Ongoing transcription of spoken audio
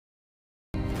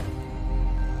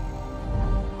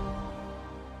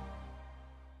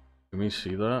Let me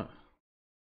see that.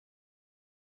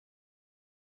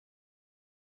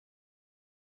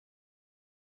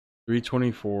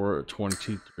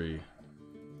 $324.23.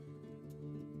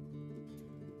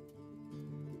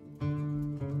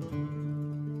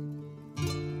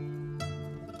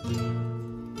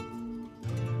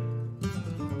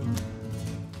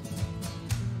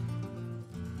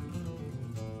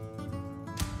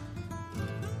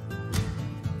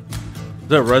 Is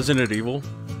that Resident Evil?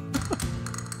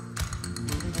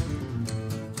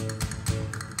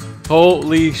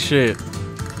 Holy shit.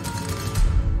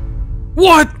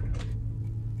 What?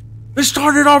 They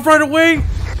started off right away?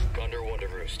 Condor 1 to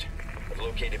roost. I've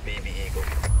located baby eagle.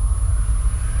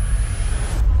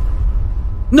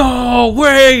 No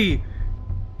way!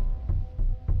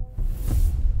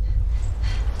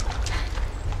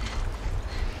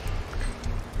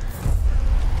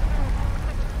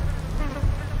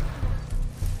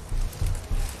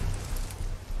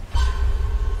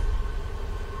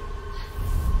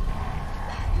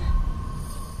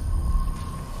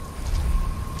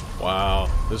 Wow,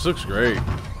 this looks great.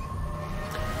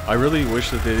 I really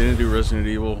wish that they didn't do Resident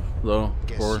Evil though.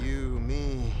 Guess you,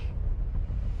 me.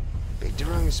 Big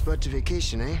Durang is spud to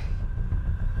vacation, eh?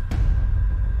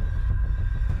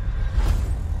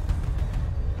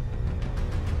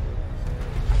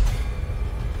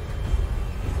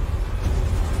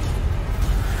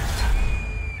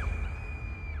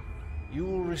 You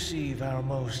will receive our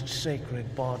most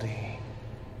sacred body.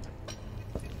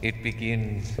 It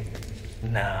begins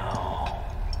now.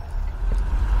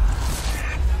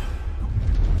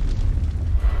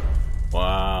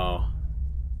 Wow.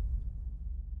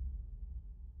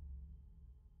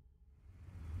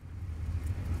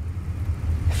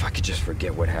 If I could just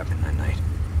forget what happened that night.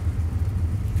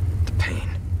 The pain.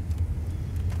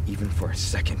 Even for a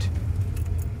second.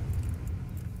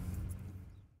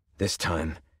 This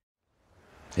time,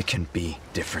 it can be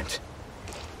different.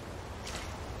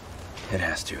 It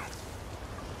has to.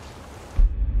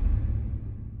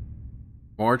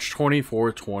 March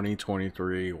 24th,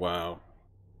 2023. Wow.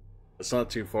 That's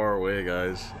not too far away,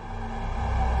 guys.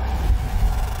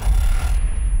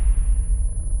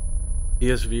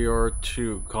 PSVR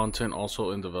 2 content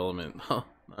also in development. Huh,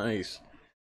 nice.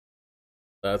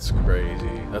 That's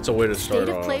crazy. That's a way to start State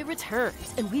of off. Play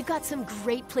returns, and we've got some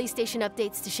great PlayStation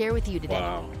updates to share with you today.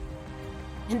 Wow.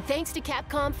 And thanks to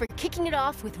Capcom for kicking it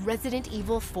off with Resident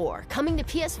Evil 4, coming to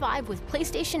PS5 with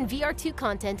PlayStation VR 2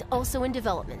 content also in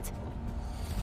development.